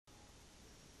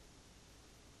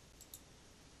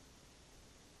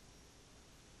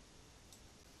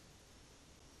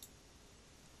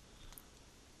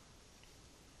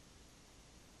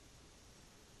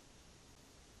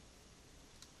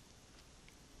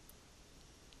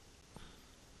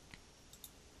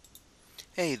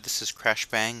Hey, this is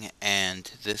Crashbang,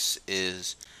 and this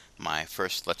is my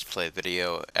first Let's Play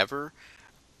video ever,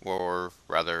 or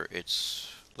rather,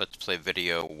 it's Let's Play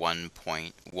video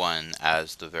 1.1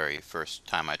 as the very first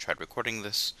time I tried recording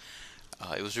this.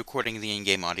 It was recording the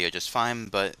in-game audio just fine,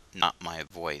 but not my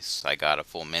voice. I got a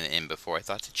full minute in before I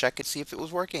thought to check and see if it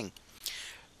was working.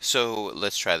 So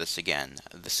let's try this again.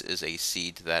 This is a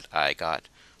seed that I got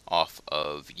off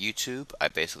of YouTube. I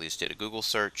basically just did a Google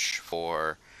search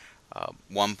for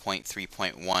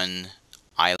 1.3.1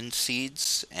 island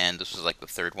seeds, and this was like the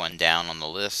third one down on the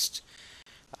list.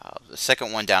 The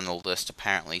second one down on the list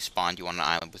apparently spawned you on an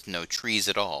island with no trees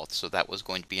at all, so that was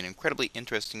going to be an incredibly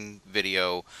interesting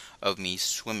video of me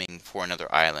swimming for another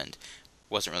island.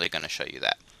 Wasn't really going to show you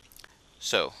that.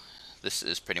 So, this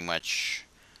is pretty much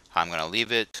how I'm going to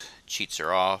leave it. Cheats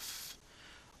are off.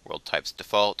 World type's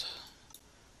default.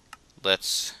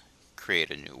 Let's create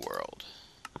a new world.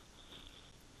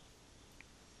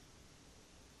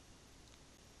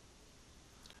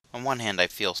 On one hand, I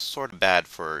feel sort of bad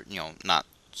for, not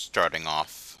starting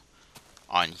off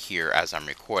on here as I'm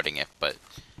recording it, but,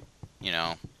 you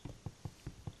know,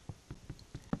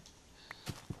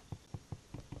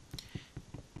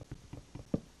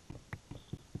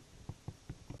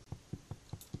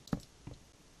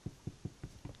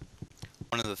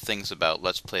 one of the things about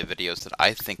Let's Play videos that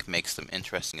I think makes them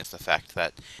interesting is the fact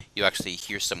that you actually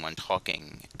hear someone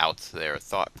talking out their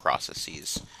thought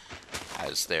processes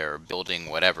as they're building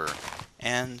whatever,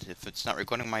 and if it's not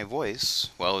recording my voice,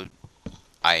 well,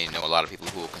 I know a lot of people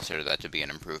who will consider that to be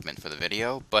an improvement for the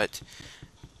video, but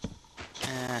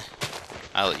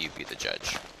I'll let you be the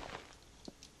judge.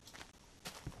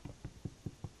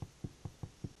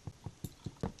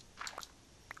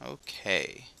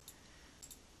 Okay.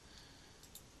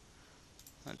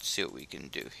 Let's see what we can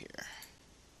do here.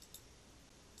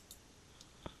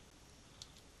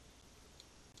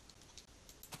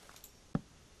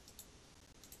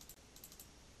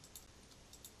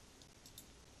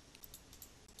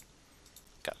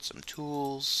 Got some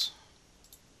tools.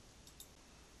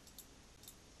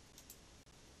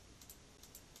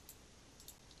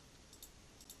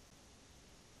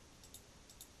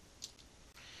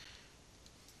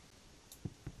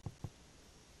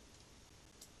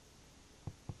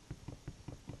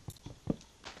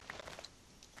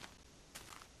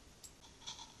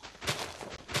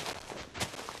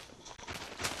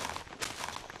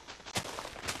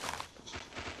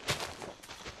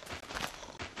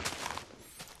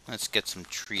 Let's get some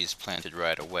trees planted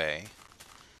right away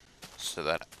so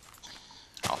that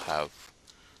I'll have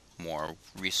more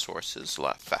resources a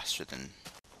lot faster than,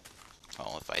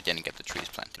 well, if I didn't get the trees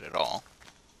planted at all.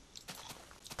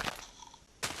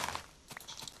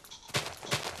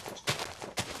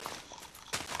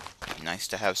 Be nice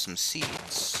to have some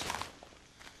seeds.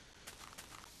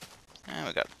 And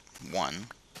we got one.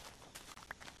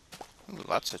 Ooh,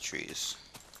 lots of trees.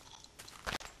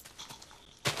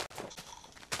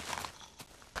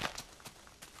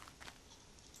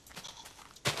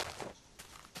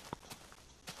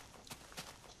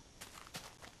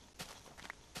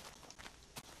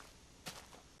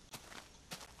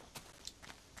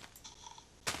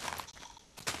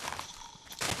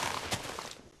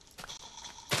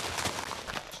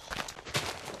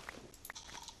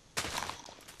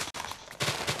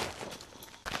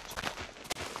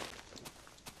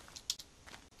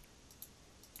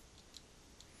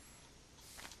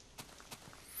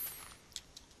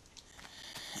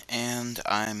 And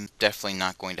I'm definitely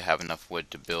not going to have enough wood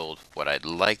to build what I'd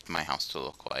like my house to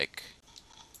look like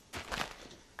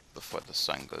before the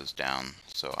sun goes down.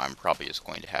 So I'm probably just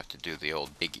going to have to do the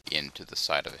old dig into the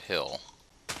side of a hill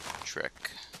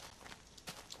trick.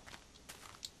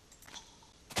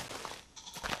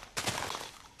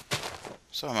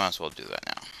 So I might as well do that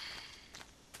now.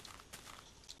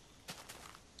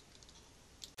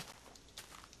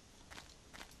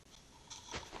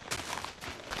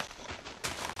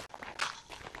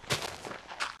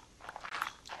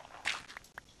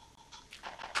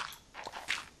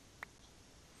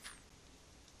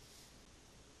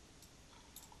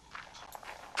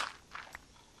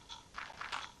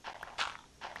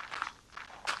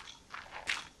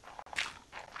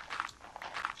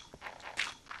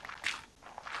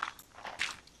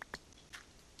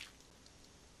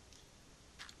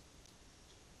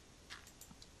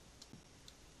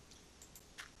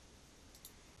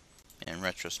 In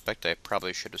retrospect, I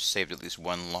probably should have saved at least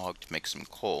one log to make some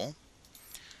coal.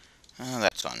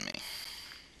 That's on me.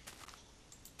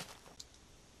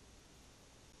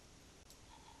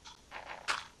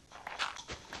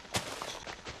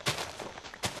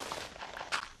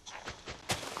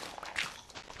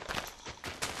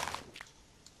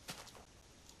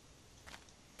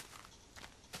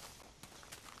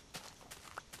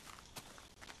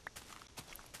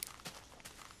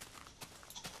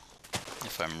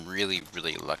 if I'm really,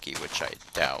 really lucky, which I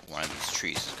doubt, one of these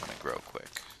trees is going to grow quick.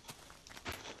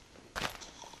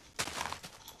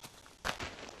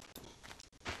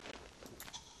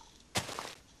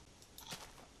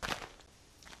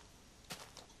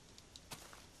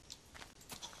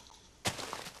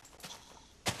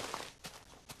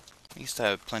 At least I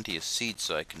have plenty of seeds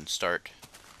so I can start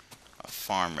a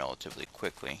farm relatively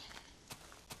quickly.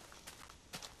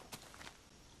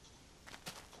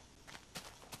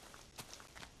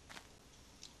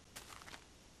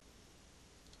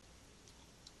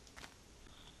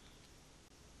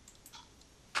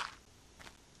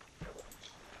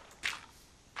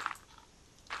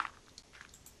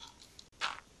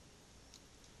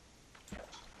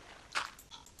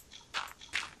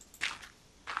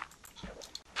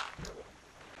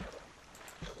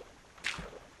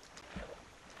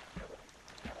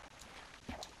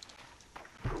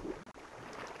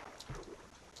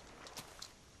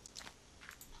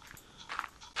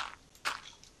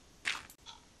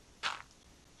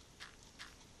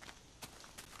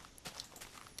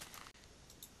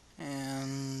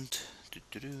 And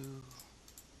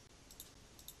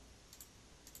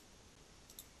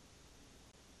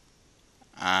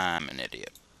I'm an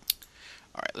idiot.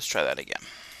 Alright, let's try that again.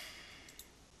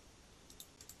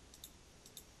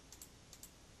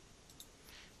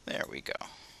 There we go.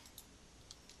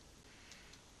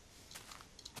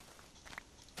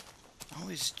 I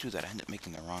always do that. I end up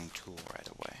making the wrong tool right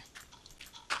away.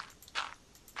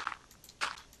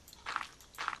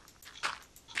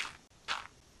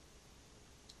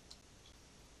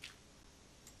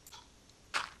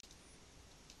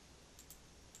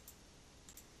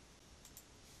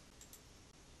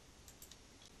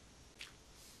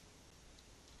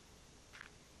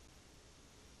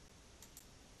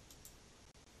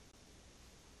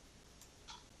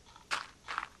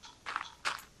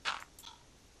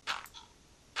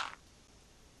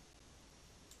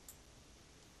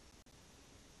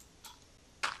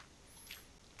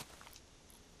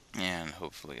 And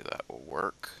hopefully that will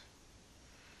work.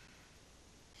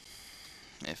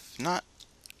 If not,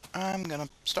 I'm gonna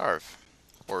starve.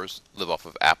 Or live off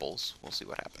of apples. We'll see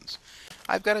what happens.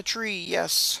 I've got a tree,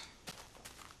 yes!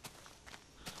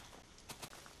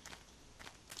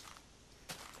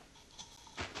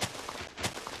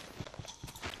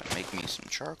 Make me some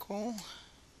charcoal.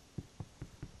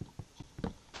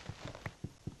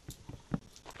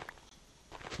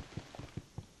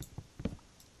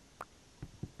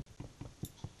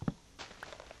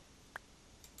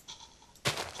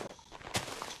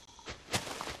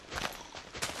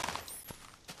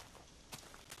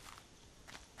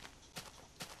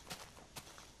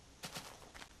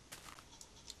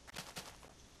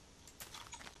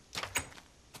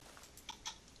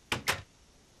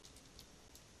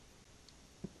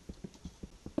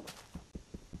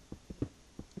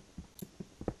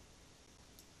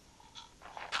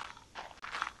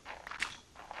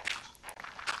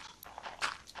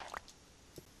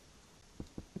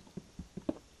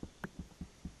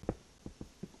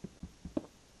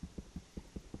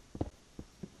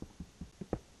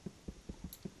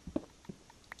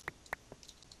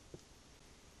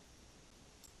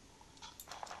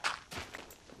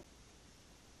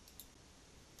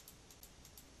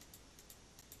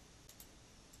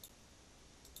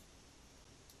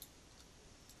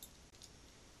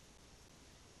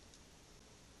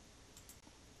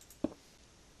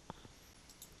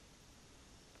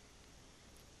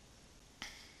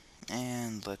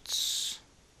 And let's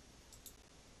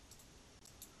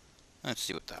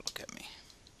see what that'll get me.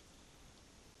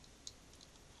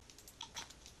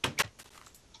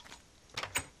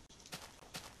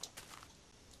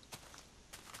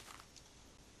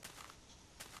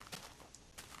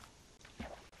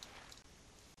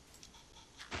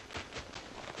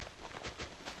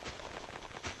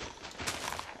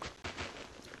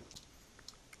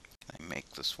 Can I make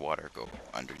this water go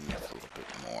underneath a little bit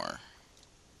more?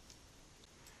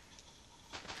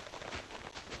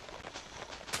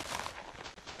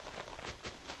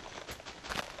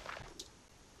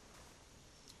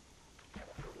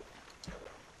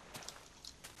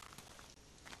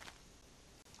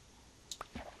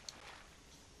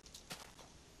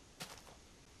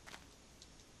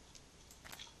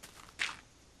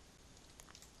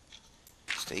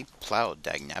 Stay plowed,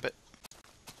 dagnabbit.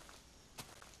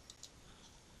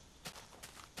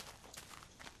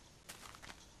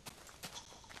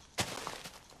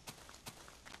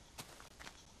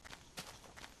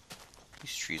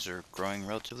 These trees are growing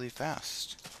relatively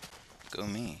fast. Go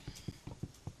me.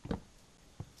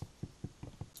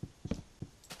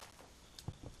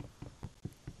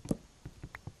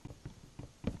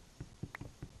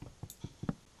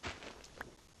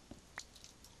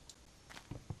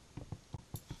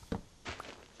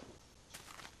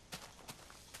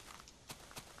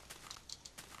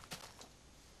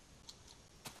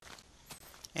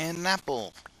 And an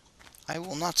apple. I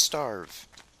will not starve.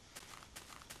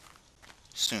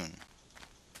 Soon.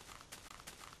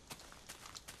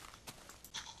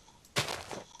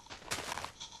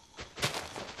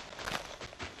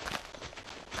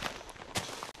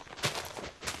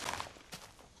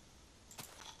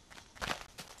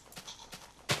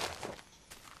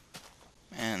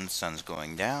 And the sun's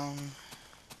going down.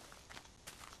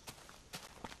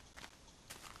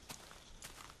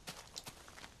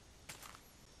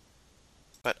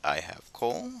 But I have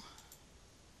coal.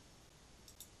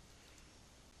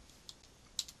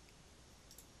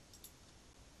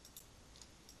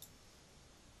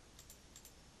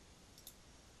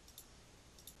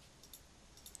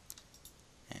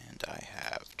 And I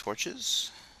have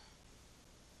torches.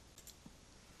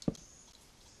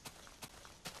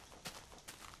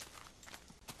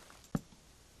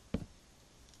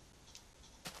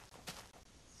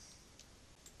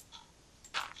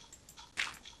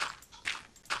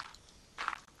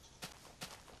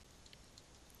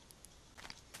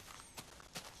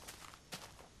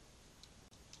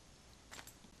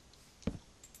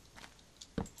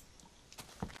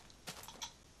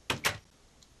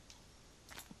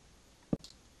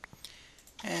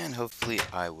 And hopefully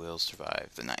I will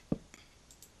survive the night.